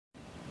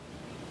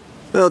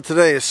Well,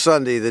 today is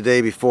Sunday, the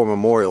day before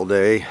Memorial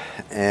Day,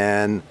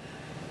 and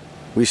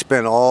we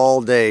spent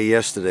all day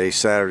yesterday,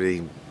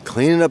 Saturday,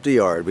 cleaning up the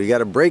yard. We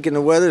got a break in the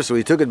weather, so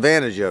we took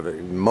advantage of it.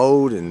 We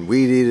mowed and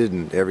weed-eated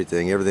and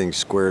everything's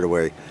squared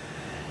away.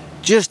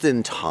 Just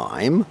in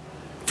time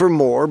for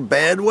more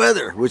bad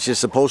weather, which is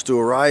supposed to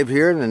arrive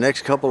here in the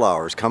next couple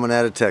hours, coming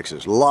out of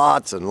Texas.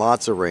 Lots and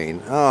lots of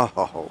rain.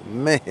 Oh,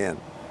 man.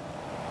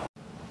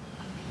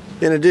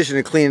 In addition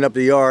to cleaning up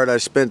the yard, I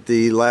spent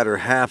the latter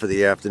half of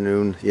the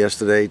afternoon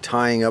yesterday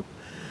tying up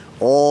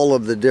all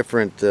of the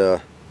different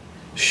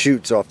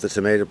shoots off the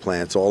tomato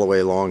plants all the way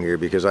along here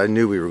because I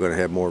knew we were going to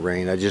have more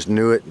rain. I just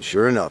knew it, and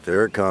sure enough,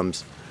 there it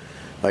comes.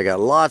 I got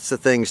lots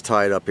of things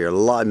tied up here. A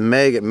lot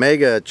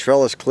mega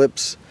trellis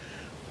clips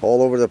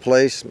all over the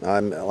place.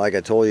 Like I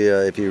told you,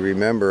 if you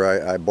remember,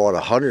 I bought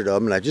 100 of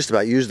them, and I just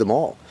about used them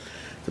all.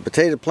 The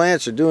potato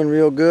plants are doing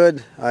real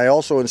good. I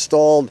also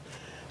installed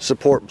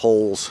support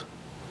poles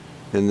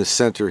in the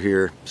center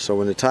here, so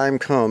when the time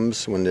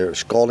comes when the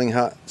scalding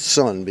hot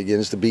sun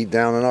begins to beat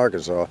down in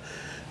Arkansas,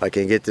 I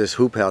can get this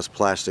hoop house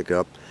plastic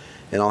up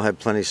and I'll have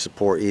plenty of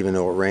support even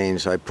though it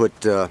rains. I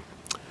put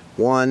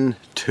 1,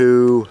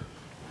 2,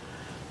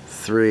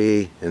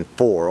 3, and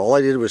 4. All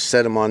I did was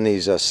set them on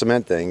these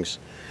cement things,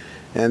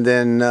 and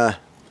then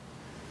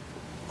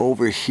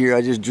over here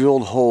I just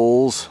drilled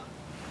holes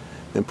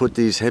and put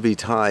these heavy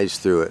ties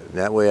through it.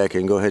 That way I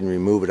can go ahead and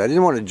remove it. I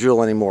didn't want to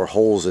drill any more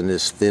holes in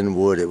this thin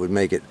wood. It would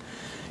make it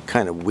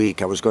kind of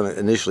weak. I was going to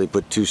initially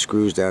put 2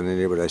 screws down in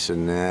there, but I said,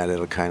 nah,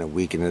 that'll kind of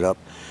weaken it up.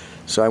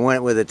 So I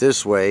went with it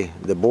this way.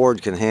 The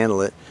board can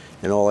handle it,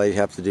 and all I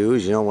have to do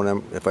is, you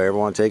know, if I ever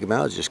want to take them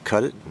out, just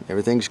cut it.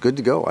 Everything's good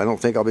to go. I don't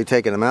think I'll be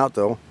taking them out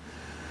though.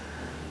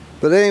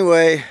 But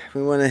anyway,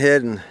 we went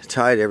ahead and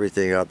tied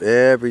everything up.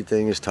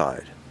 Everything is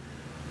tied.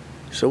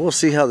 So we'll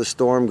see how the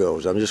storm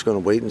goes. I'm just going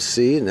to wait and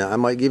see, and I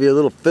might give you a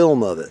little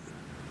film of it.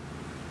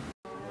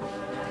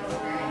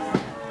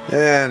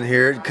 And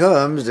here it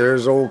comes.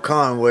 There's old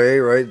Conway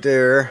right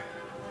there.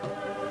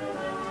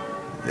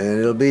 And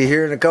it'll be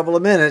here in a couple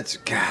of minutes.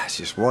 Gosh,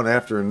 just one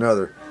after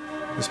another.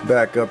 Let's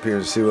back up here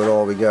and see what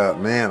all we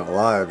got. Man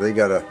alive, they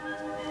got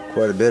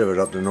quite a bit of it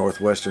up the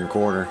northwestern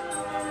corner.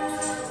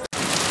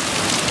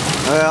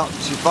 Well,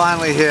 she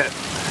finally hit.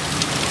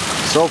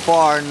 So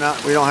far,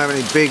 we don't have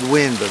any big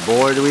wind, but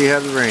boy, do we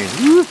have the rain.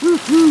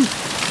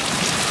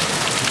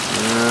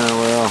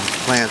 Well,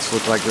 plants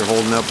look like they're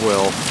holding up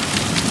well.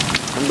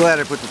 I'm glad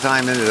I put the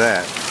time into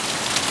that.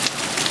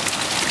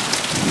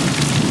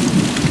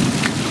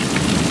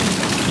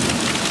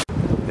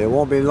 It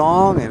won't be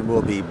long and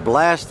we'll be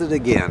blasted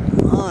again.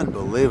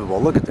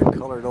 Unbelievable. Look at the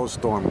color of those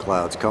storm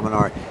clouds coming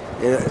our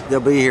way.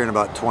 They'll be here in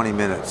about 20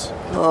 minutes.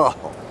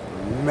 Oh,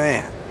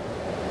 man.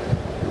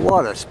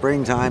 What a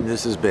springtime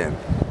this has been.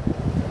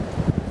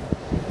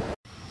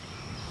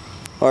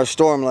 Our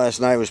storm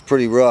last night was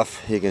pretty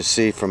rough. You can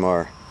see from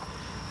our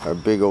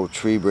big old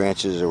tree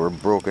branches that were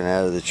broken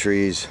out of the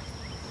trees.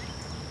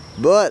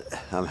 But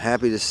I'm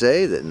happy to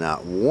say that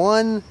not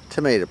one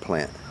tomato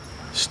plant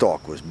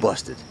stalk was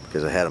busted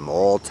because I had them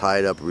all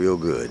tied up real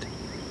good.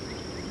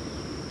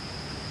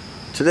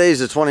 Today's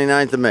the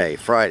 29th of May,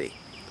 Friday,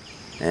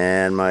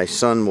 and my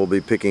son will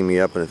be picking me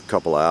up in a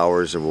couple of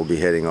hours, and we'll be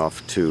heading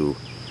off to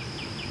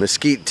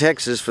Mesquite,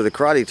 Texas for the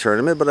karate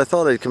tournament. But I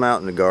thought I'd come out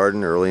in the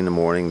garden early in the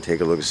morning and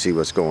take a look and see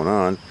what's going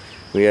on.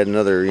 We had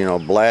another,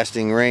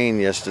 blasting rain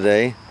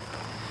yesterday,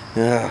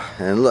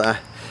 and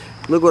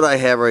look what I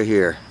have right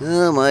here.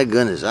 Oh my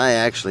goodness, I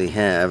actually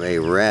have a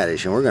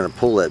radish, and we're going to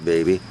pull that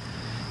baby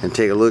and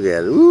take a look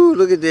at it. Ooh,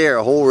 look at there,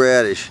 a whole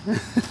radish.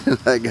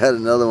 I got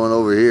another one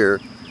over here.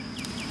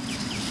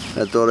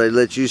 I thought I'd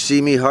let you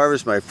see me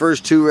harvest my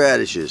first 2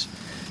 radishes.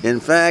 In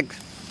fact,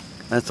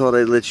 I thought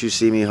I'd let you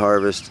see me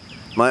harvest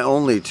my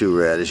only 2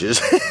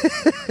 radishes.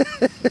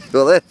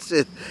 Well, that's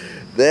it.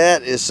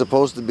 That is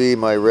supposed to be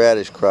my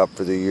radish crop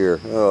for the year.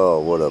 Oh,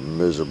 what a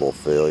miserable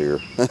failure.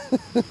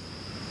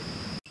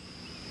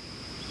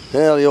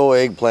 Well, the old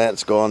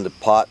eggplant's gone to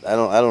pot. I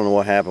don't know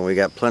what happened. We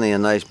got plenty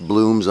of nice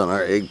blooms on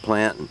our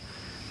eggplant, and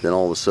then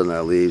all of a sudden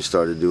our leaves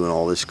started doing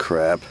all this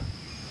crap.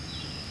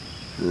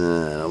 We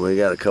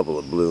got a couple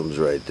of blooms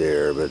right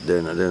there, but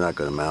they're not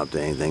going to amount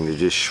to anything. They're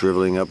just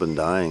shriveling up and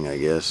dying, I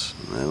guess.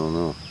 I don't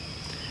know.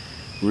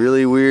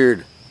 Really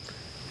weird.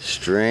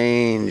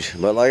 Strange.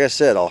 But like I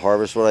said, I'll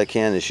harvest what I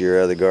can this year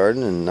out of the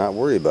garden and not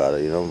worry about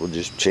it. We'll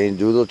just do a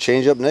little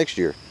change up next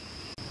year.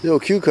 The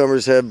old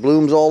cucumbers have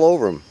blooms all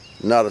over them.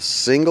 Not a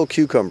single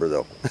cucumber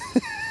though.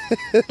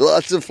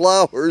 Lots of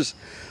flowers.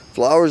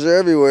 Flowers are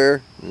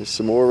everywhere. There's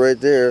some more right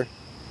there.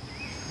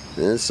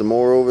 And some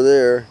more over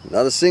there.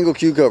 Not a single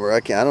cucumber. I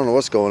don't know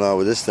what's going on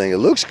with this thing. It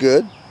looks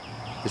good.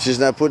 It's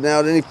just not putting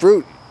out any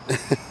fruit.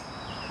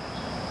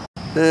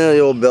 The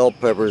old bell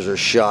peppers are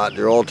shot.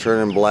 They're all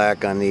turning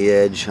black on the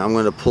edge. I'm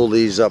going to pull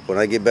these up when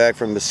I get back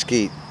from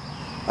Mesquite.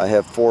 I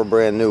have 4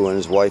 brand new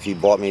ones. Wifey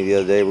bought me the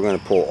other day. We're going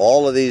to pull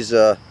all of these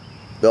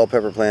bell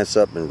pepper plants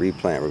up and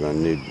replant. We're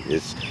going to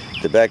need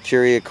the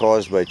bacteria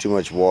caused by too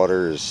much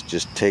water is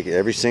just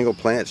every single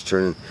plant's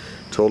turning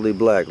totally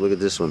black. Look at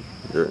this one.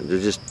 They're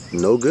just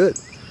no good.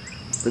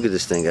 Look at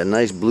this thing, got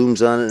nice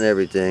blooms on it and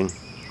everything,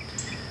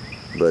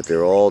 but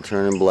they're all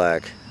turning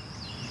black.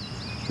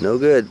 No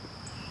good.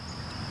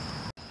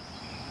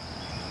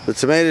 The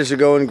tomatoes are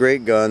going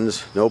great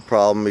guns, no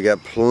problem. We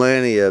got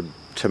plenty of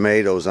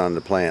tomatoes on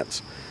the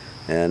plants,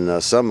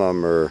 and some of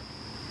them are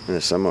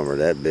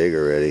that big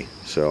already.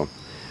 So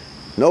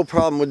no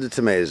problem with the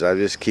tomatoes. I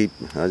just keep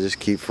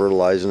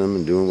fertilizing them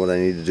and doing what I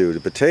need to do. The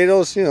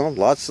potatoes, you know,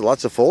 lots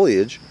of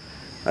foliage.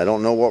 I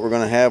don't know what we're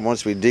going to have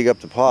once we dig up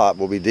the pot.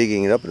 We'll be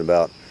digging it up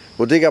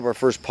we'll dig up our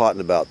first pot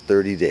in about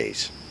 30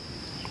 days,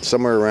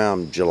 somewhere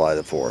around July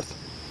the 4th.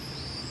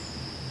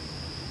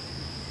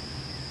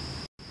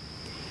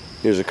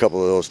 Here's a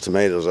couple of those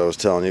tomatoes I was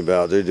telling you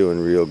about. They're doing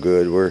real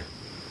good.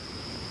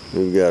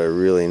 We've got a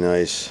really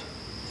nice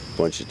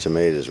bunch of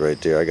tomatoes right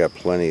there. I got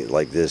plenty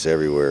like this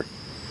everywhere.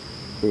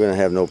 We're gonna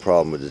have no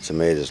problem with the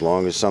tomatoes as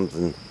long as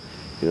something,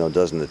 you know,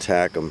 doesn't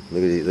attack them.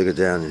 Look at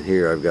down in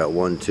here. I've got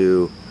 1,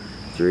 2,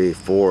 3,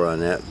 4 on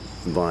that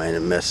vine. A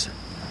mess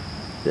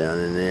down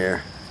in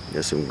there.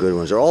 Got some good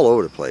ones. They're all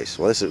over the place.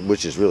 Well,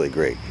 which is really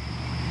great.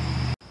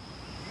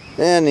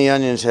 And the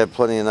onions have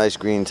plenty of nice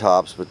green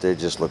tops, but they're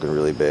just looking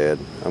really bad.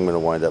 I'm going to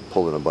wind up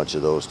pulling a bunch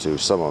of those too.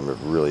 Some of them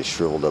have really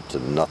shriveled up to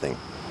nothing.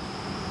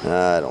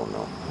 I don't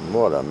know.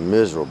 What a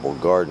miserable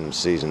garden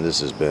season this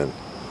has been.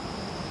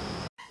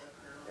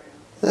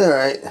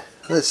 Alright,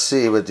 let's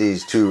see what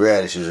these 2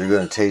 radishes are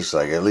going to taste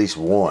like. At least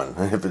one.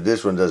 If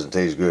this one doesn't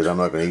taste good, I'm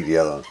not going to eat the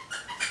other one.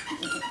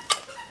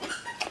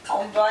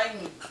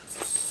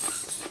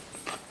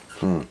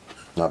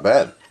 Not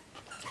bad.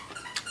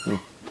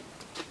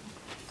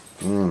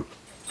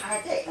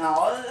 I take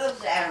all of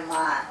those out of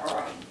my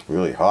room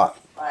Really hot.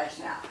 last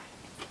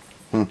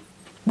night.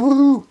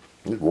 Woohoo!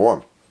 It's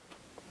warm.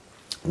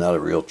 Not a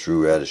real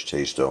true radish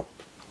taste though.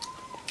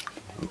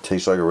 It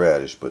tastes like a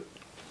radish, but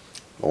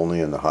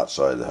only in the hot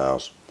side of the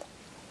house.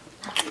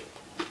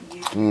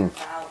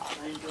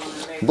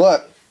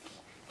 But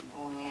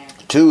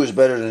 2 is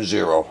better than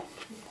 0.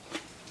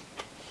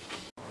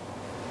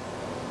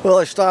 Well,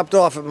 I stopped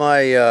off at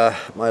my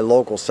my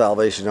local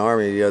Salvation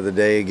Army the other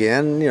day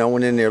again. You know,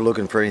 went in there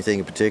looking for anything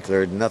in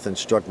particular. Nothing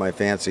struck my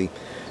fancy.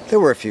 There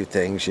were a few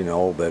things, you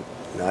know, but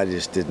I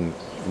just didn't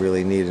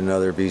really need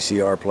another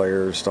VCR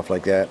player or stuff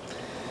like that.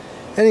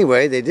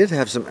 Anyway, they did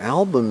have some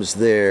albums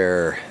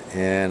there,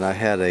 and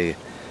I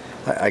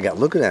got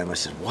looking at them. I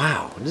said,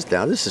 "Wow,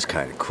 this is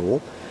kind of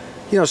cool."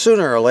 You know,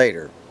 sooner or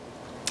later,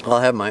 I'll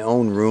have my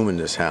own room in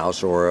this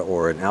house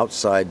or an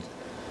outside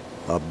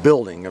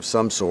building of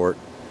some sort,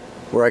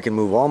 where I can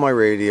move all my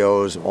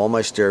radios, all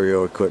my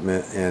stereo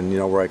equipment, and, you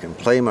know, where I can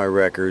play my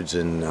records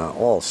and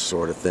all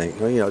sort of things.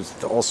 You know,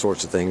 all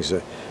sorts of things.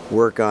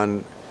 Work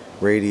on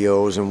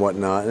radios and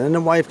whatnot, and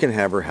the wife can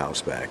have her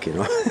house back. You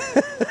know.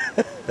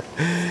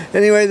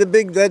 Anyway,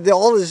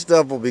 all this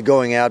stuff will be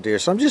going out there,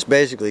 so I'm just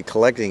basically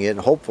collecting it, and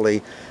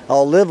hopefully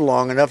I'll live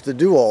long enough to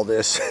do all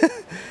this.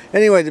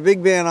 Anyway, the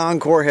Big Band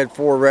Encore had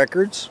 4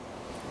 records,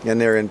 and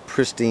they're in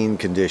pristine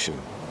condition.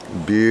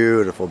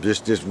 Beautiful,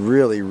 just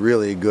really,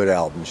 really good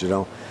albums, you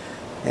know.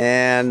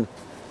 And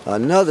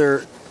another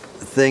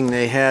thing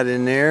they had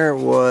in there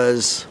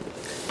was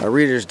a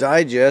Reader's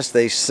Digest.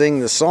 They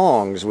Sing the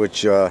Songs,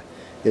 which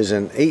is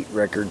an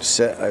 8-record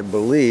set, I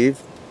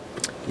believe.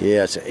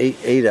 Yeah, it's an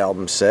 8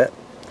 album set.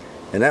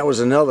 And that was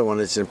another one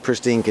that's in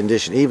pristine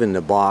condition. Even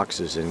the box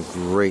is in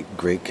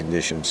great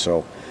condition.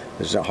 So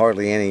there's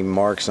hardly any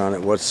marks on it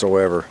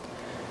whatsoever.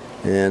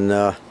 And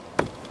that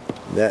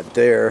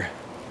there,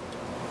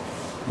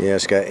 yeah,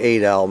 it's got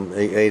 8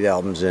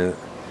 albums in it.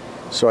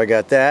 So I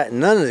got that.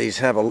 None of these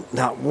have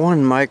not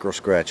one micro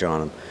scratch on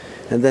them.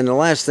 And then the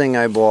last thing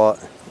I bought,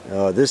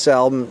 this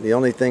album, the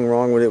only thing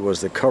wrong with it was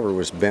the cover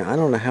was bent. I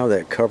don't know how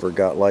that cover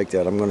got like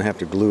that. I'm going to have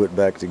to glue it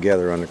back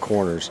together on the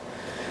corners.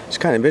 It's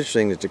kind of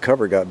interesting that the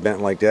cover got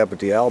bent like that, but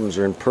the albums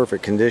are in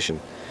perfect condition.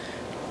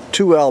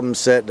 2 album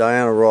set,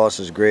 Diana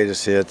Ross's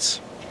Greatest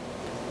Hits.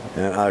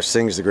 And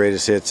sings the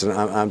greatest hits, and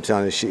I'm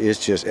telling you,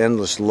 it's just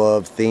Endless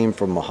Love, Theme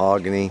from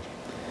Mahogany,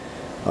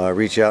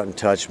 Reach Out and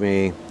Touch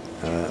Me.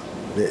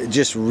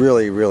 Just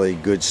really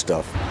good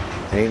stuff.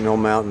 Ain't No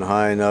Mountain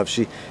High Enough.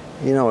 You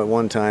know, at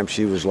one time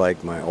she was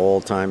like my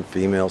all-time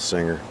female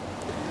singer.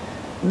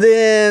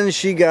 Then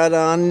she got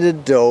on the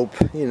dope,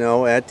 you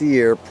know, at the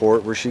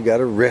airport where she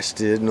got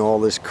arrested and all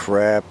this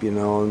crap, you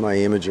know, and my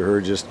image of her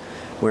just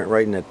went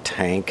right in a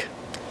tank.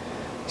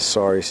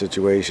 Sorry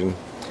situation.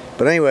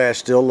 But anyway, I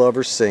still love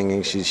her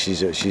singing.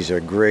 She's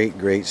a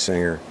great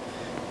singer,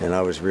 and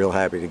I was real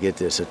happy to get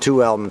this, a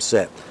 2 album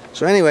set.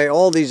 So anyway,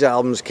 all these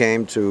albums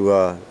came to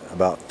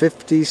about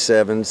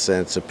 57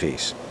 cents a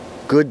piece.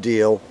 Good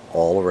deal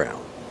all around.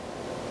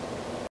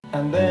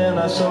 And then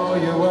I saw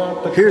you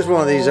at the Here's one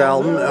of these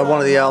one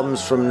of the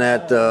albums from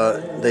that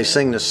They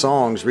Sing the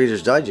Songs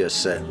Reader's Digest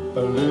set.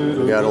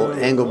 We got old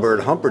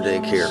Engelbert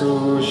Humperdinck here.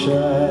 so shy.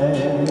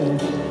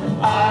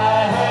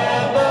 I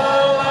had the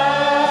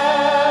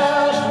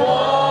last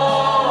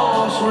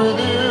waltz with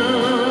you.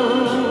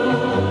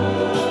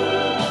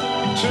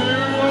 2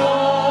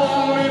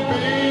 lonely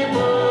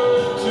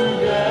people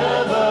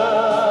together.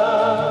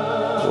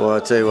 Well,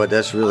 I'll tell you what,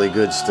 that's really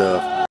good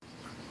stuff.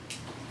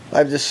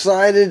 I've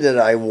decided that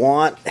I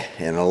want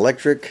an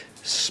electric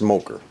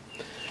smoker.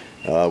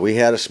 We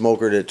had a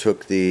smoker that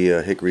took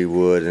the hickory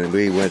wood, and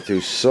we went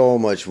through so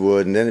much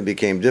wood, and then it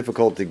became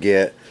difficult to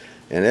get,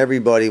 and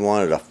everybody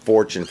wanted a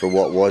fortune for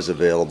what was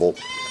available.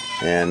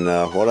 And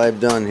what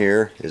I've done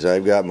here is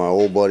I've got my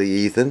old buddy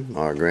Ethan,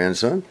 our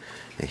grandson,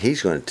 and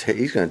he's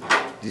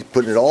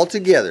putting it all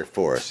together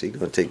for us. He's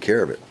going to take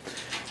care of it.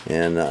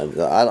 And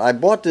I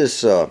bought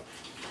this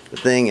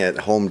thing at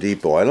Home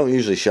Depot. I don't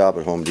usually shop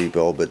at Home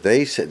Depot, but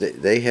they said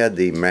they had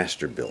the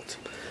Masterbuilt,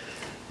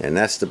 and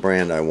that's the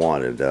brand I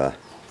wanted. The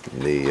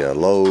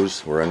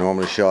Lowe's, where I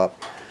normally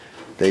shop,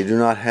 they do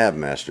not have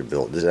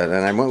Masterbuilt, and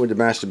I went with the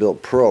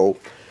Masterbuilt Pro.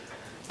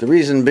 The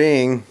reason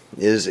being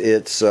is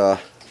it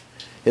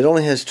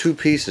only has 2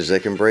 pieces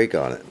that can break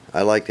on it.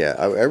 I like that.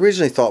 I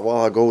originally thought, well,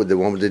 I'll go with the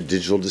one with the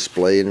digital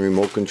display and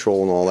remote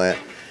control and all that.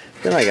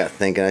 Then I got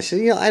thinking, I said,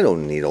 you know, I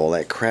don't need all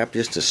that crap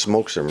just to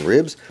smoke some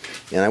ribs.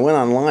 And I went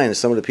online, and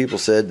some of the people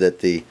said that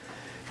the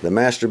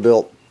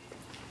Masterbuilt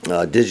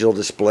digital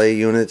display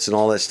units and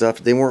all that stuff,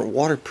 they weren't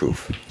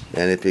waterproof.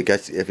 And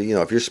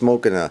if you're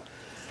smoking a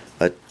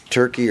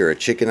turkey or a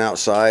chicken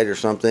outside or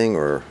something,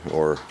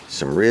 or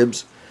some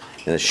ribs,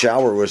 and a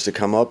shower was to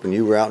come up and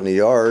you were out in the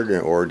yard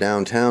or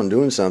downtown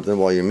doing something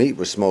while your meat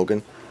was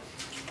smoking,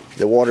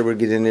 the water would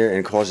get in there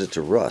and cause it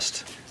to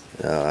rust.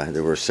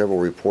 There were several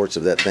reports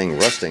of that thing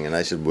rusting, and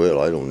I said,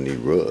 well, I don't need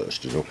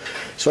rust, you know.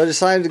 So I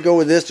decided to go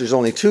with this. There's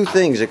only 2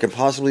 things that could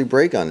possibly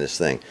break on this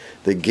thing.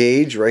 The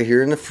gauge right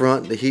here in the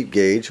front, the heat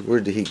gauge.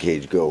 Where'd the heat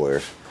gauge go?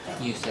 Where?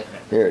 You said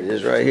it. Here it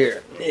is right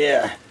here.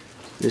 Yeah.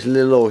 There's a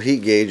little old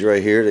heat gauge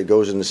right here that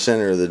goes in the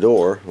center of the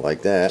door,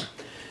 like that.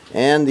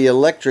 And the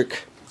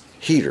electric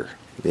heater,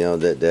 you know,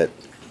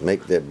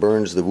 that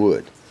burns the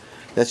wood.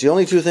 That's the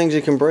only 2 things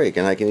that can break,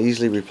 and I can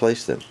easily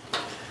replace them.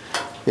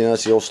 You know,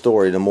 it's the old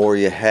story. The more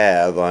you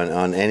have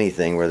on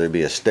anything, whether it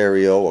be a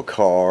stereo, a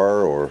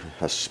car, or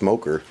a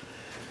smoker,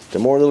 the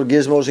more little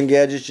gizmos and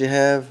gadgets you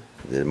have,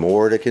 the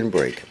more it can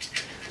break.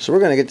 So we're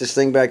going to get this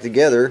thing back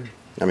together.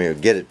 I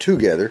mean, get it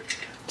together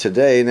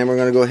today, and then we're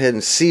going to go ahead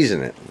and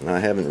season it. And I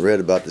haven't read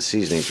about the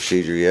seasoning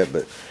procedure yet,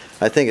 but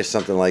I think it's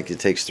something like it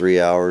takes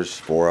 3 hours,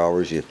 4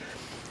 hours. You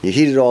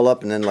heat it all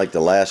up, and then like the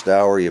last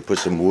hour, you put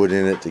some wood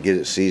in it to get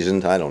it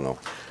seasoned. I don't know.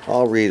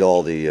 I'll read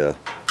all the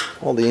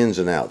ins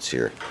and outs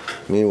here.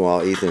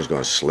 Meanwhile, Ethan's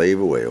going to slave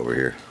away over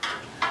here.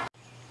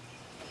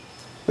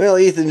 Well,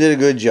 Ethan did a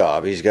good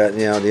job. He's got, you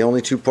know, the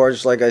only 2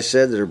 parts, like I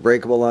said, that are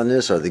breakable on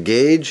this are the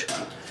gauge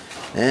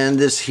and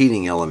this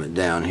heating element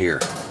down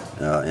here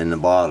in the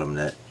bottom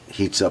that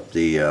heats up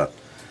the, I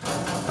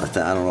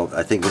don't know,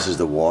 I think this is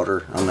the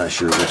water. I'm not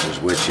sure which is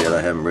which yet.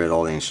 I haven't read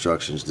all the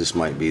instructions. This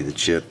might be the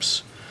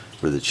chips,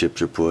 where the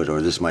chips are put,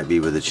 or this might be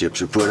where the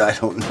chips are put. I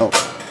don't know.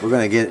 We're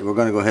going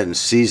to go ahead and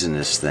season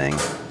this thing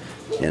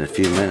in a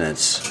few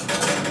minutes.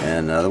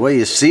 And the way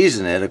you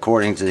season it,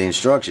 according to the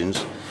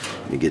instructions,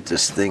 let me get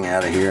this thing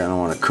out of here. I don't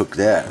want to cook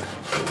that.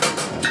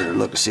 I better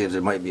look and see if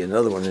there might be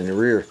another one in the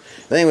rear.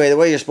 But anyway, the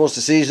way you're supposed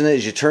to season it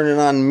is you turn it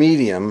on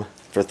medium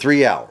for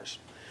 3 hours.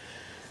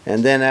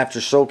 And then after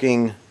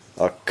soaking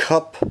a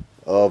cup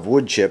of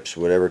wood chips,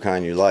 whatever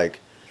kind you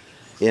like,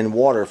 in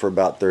water for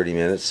about 30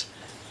 minutes,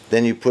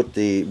 then you put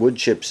the wood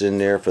chips in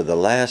there for the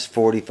last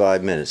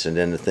 45 minutes, and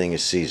then the thing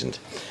is seasoned.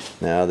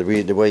 Now,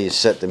 the way you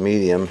set the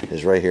medium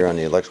is right here on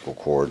the electrical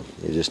cord.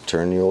 You just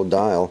turn the old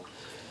dial.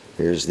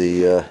 Here's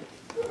the,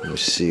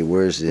 let's see,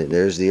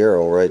 there's the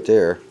arrow right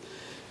there.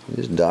 You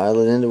just dial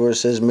it into where it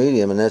says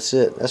medium, and that's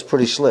it. That's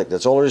pretty slick.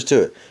 That's all there is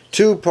to it.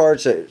 2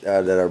 parts that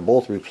are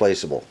both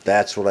replaceable.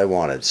 That's what I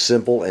wanted.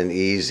 Simple and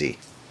easy.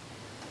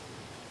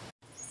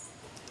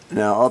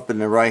 Now, up in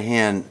the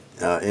right-hand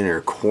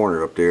inner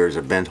corner up there is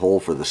a vent hole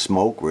for the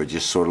smoke, where it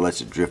just sort of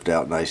lets it drift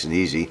out nice and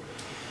easy.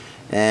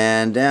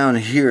 And down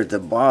here at the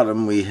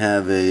bottom we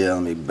have a,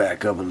 let me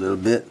back up a little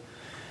bit,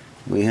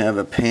 we have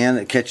a pan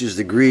that catches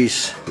the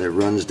grease that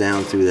runs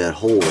down through that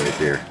hole right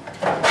there.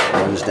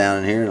 Runs down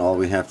in here, and all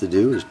we have to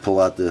do is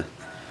pull out the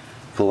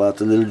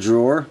little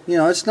drawer. You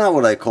know, it's not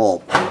what I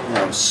call, you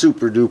know,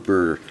 super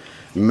duper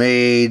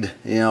made,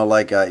 you know,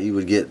 like you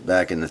would get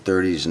back in the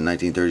 30s and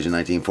 1930s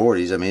and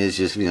 1940s. I mean, it's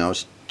just, you know,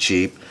 it's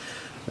cheap.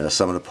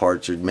 Some of the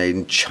parts are made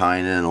in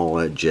China and all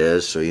that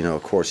jazz, so, you know,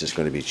 of course it's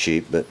going to be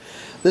cheap. But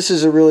this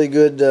is a really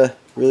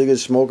good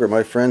smoker.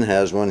 My friend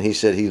has one. He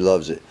said he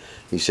loves it.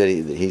 He said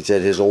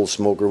his old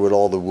smoker with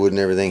all the wood and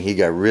everything, he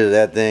got rid of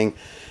that thing,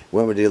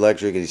 went with the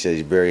electric, and he said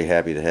he's very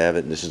happy to have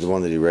it. And this is the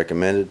one that he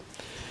recommended.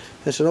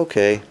 I said,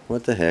 okay,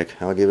 what the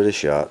heck, I'll give it a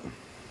shot.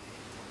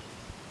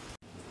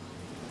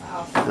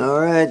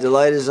 Alright, the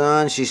light is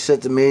on. She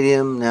set the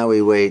medium. Now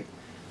we wait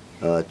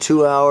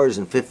 2 hours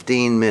and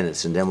 15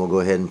 minutes, and then we'll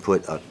go ahead and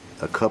put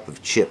a cup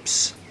of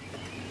chips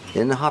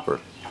in the hopper,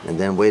 and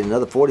then wait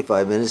another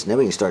 45 minutes, and then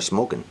we can start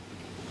smoking.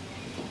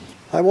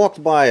 I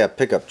walked by a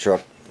pickup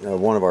truck,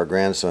 one of our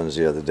grandsons,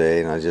 the other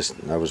day, and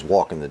I was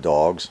walking the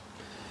dogs,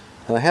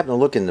 and I happened to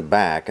look in the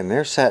back, and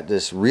there sat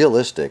this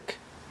realistic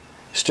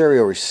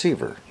stereo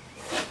receiver.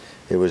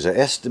 It was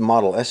a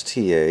model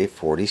STA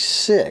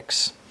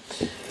 46,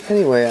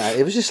 Anyway,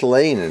 it was just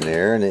laying in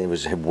there, and it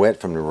was wet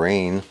from the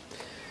rain.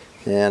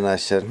 And I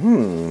said,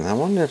 I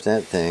wonder if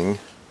that thing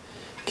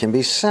can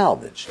be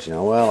salvaged. You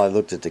know, well, I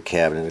looked at the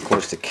cabinet. Of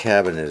course, the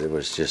cabinet, it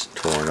was just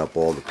torn up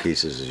all the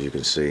pieces, as you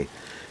can see.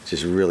 It's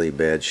just really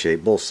bad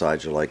shape. Both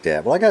sides are like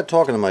that. Well, I got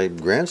talking to my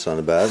grandson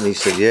about it, and he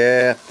said,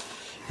 yeah.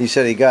 He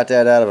said he got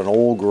that out of an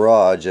old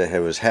garage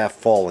that was half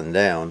fallen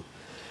down.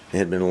 It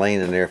had been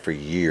laying in there for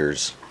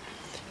years.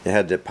 It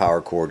had the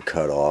power cord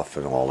cut off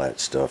and all that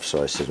stuff.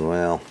 So I said,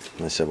 well,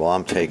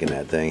 I'm taking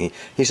that thing.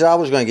 He said I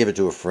was going to give it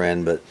to a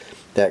friend, but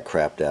that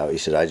crapped out. He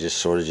said I just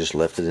sort of just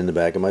left it in the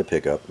back of my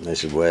pickup. And I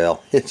said,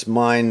 well, it's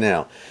mine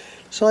now.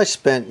 So I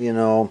spent, you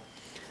know,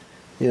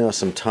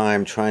 some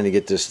time trying to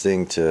get this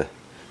thing to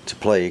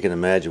play. You can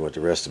imagine what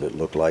the rest of it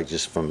looked like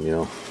just from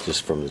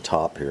the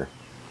top here.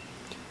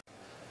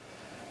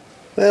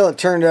 Well, it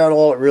turned out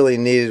all it really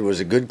needed was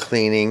a good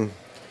cleaning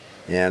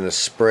and a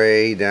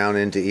spray down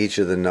into each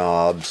of the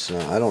knobs.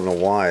 I don't know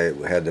why it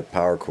had the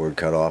power cord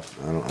cut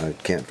off. I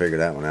can't figure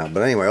that one out.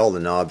 But anyway, all the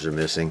knobs are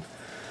missing.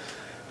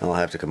 I'll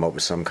have to come up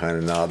with some kind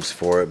of knobs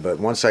for it. But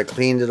once I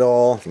cleaned it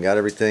all and got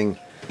everything,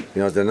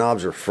 you know, the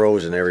knobs were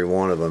frozen, every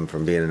one of them,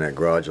 from being in that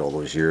garage all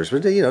those years.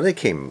 But they, they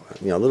came,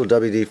 a little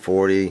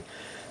WD-40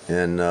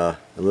 and a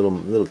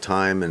little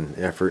time and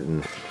effort,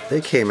 and they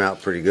came out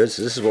pretty good.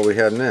 So this is what we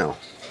have now.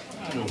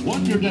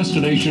 What's your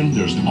destination?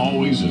 There's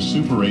always a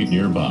Super 8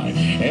 nearby.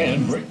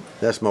 And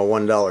that's my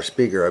 $1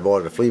 speaker I bought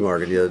at the flea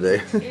market the other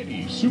day.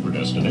 any super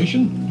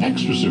destination,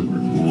 extra super.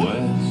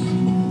 West,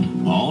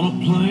 on a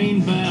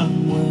plane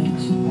bound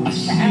west, I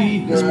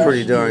see. It's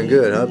pretty darn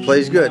good, huh?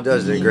 Plays good,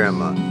 doesn't it,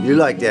 Grandma? You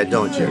like that,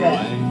 don't you?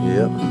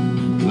 Yep.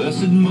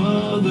 Blessed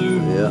Mother.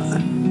 Yeah.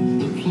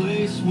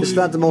 It's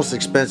not the most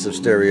expensive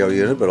stereo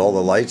unit, but all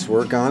the lights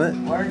work on it.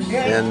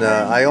 And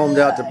I ohmed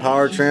out the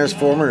power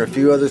transformer and a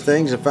few other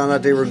things and found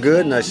out they were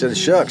good. And I said,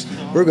 shucks,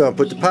 we're going to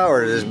put the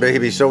power to this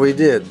baby. So we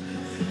did.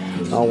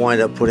 I'll wind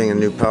up putting a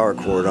new power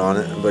cord on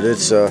it. But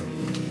it's in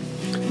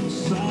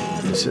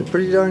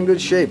pretty darn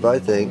good shape, I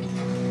think.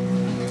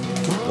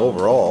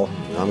 Overall,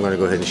 I'm going to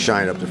go ahead and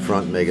shine up the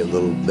front and make it a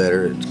little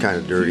better. It's kind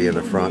of dirty in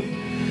the front.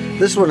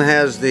 This one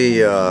has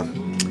the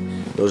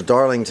those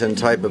Darlington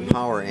type of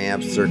power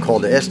amps. They're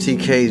called the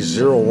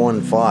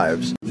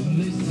STK-015s.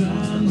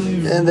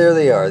 And there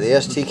they are, the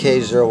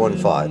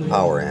STK-015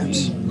 power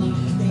amps.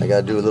 I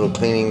got to do a little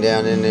cleaning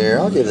down in there.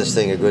 I'll give this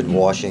thing a good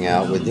washing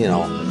out with,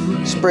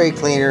 spray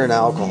cleaner and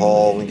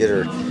alcohol and get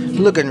her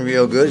looking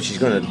real good. She's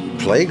going to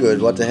play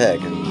good, what the heck.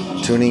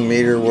 And tuning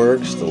meter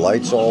works, the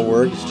lights all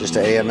work. It's just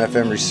an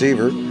AM/FM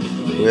receiver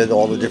with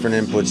all the different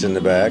inputs in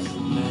the back.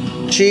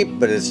 Cheap,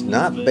 but it's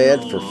not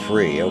bad for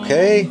free,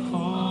 okay?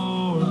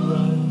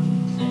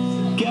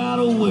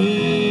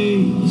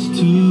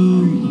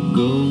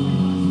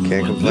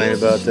 Can't complain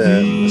about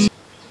that.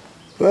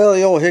 Well,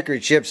 the old hickory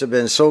chips have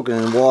been soaking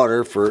in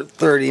water for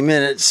 30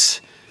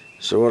 minutes.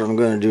 So what I'm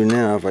going to do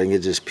now, if I can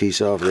get this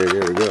piece off there,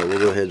 there we go. We'll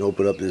go ahead and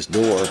open up this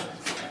door.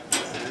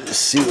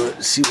 See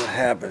what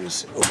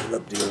happens. Open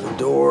up the old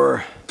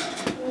door.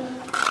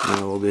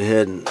 Now we'll go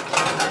ahead and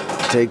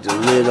take the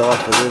lid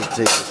off of this.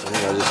 Take this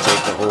thing. I'll just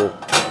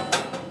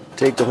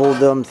take the whole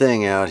dumb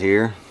thing out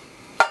here.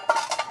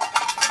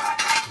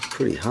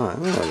 Pretty hot.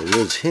 Oh, the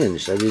lid's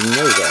hinged. I didn't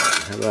know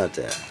that. How about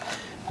that?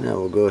 Now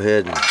we'll go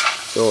ahead and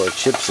throw our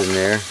chips in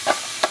there.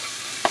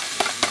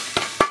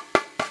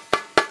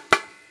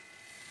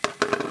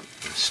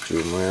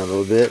 Strew them around a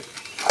little bit.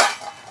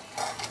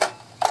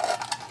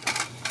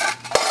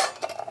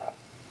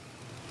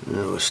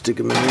 Now we'll stick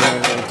them in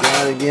there like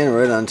that again,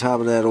 right on top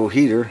of that old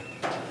heater.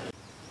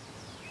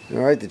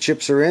 Alright, the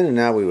chips are in, and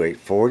now we wait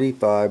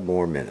 45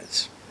 more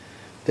minutes.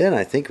 Then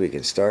I think we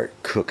can start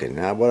cooking.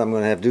 Now what I'm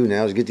going to have to do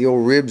now is get the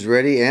old ribs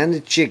ready and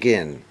the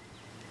chicken.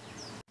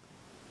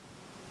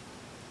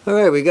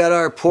 Alright, we got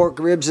our pork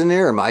ribs in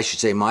there. Or I should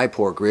say my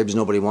pork ribs.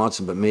 Nobody wants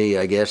them but me,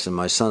 I guess, and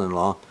my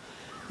son-in-law.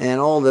 And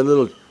all the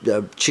little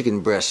chicken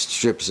breast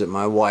strips that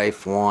my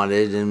wife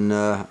wanted, and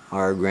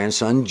our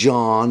grandson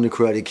John, the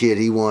cruddy kid,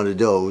 he wanted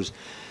those.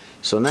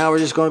 So now we're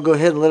just going to go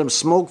ahead and let them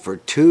smoke for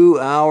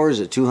 2 hours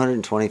at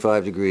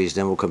 225 degrees.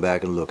 Then we'll come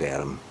back and look at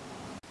them.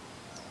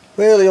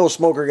 Well, the old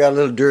smoker got a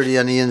little dirty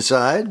on the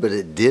inside, but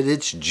it did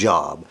its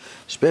job,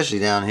 especially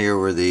down here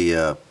where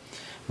the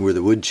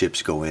wood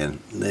chips go in.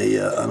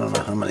 I don't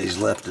know how many's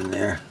left in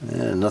there.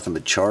 Nothing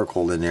but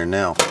charcoal in there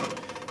now.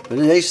 But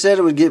they said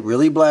it would get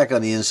really black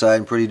on the inside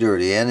and pretty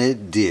dirty, and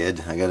it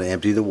did. I got to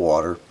empty the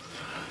water.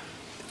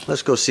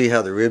 Let's go see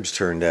how the ribs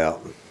turned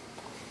out.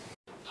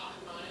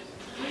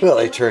 Well,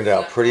 they turned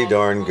out pretty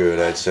darn good,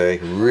 I'd say.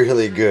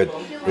 Really good.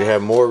 We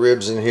have more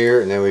ribs in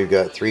here, and then we've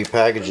got 3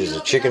 packages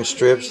of chicken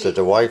strips that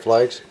the wife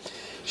likes.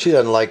 She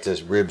doesn't like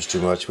the ribs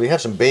too much. We have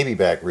some baby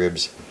back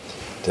ribs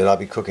that I'll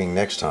be cooking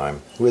next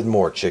time, with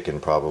more chicken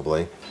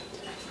probably.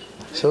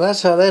 So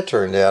that's how that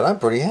turned out. I'm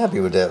pretty happy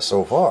with that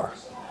so far.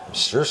 It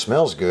sure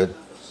smells good.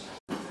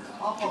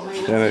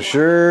 And it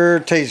sure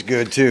tastes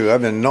good too.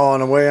 I've been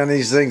gnawing away on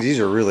these things. These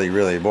are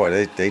really,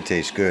 boy, they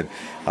taste good.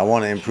 I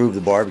want to improve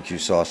the barbecue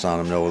sauce on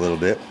them though a little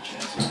bit.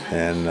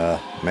 And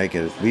make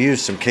it, we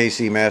used some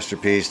KC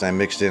Masterpiece and I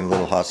mixed in a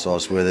little hot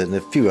sauce with it and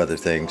a few other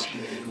things.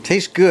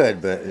 Tastes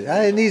good, but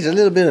it needs a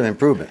little bit of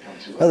improvement.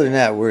 Other than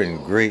that, we're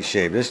in great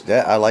shape.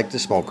 I like the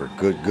smoker.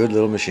 Good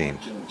little machine.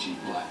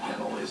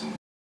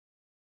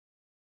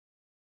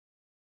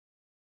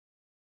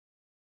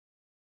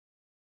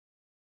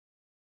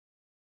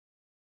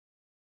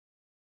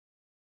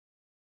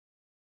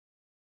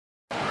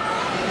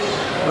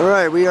 All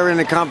right, we are in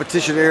the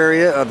competition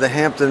area of the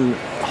Hampton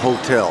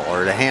Hotel,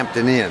 or the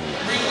Hampton Inn.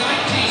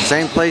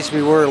 Same place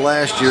we were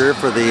last year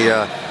for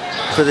the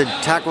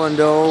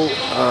Taekwondo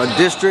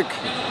District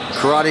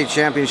Karate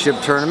Championship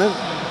Tournament.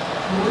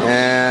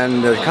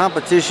 And the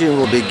competition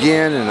will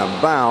begin in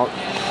about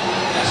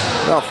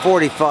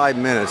 45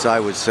 minutes, I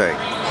would say.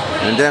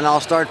 And then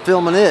I'll start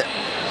filming it,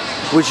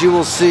 which you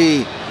will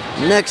see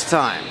next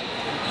time.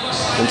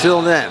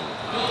 Until then,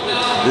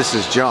 this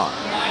is John.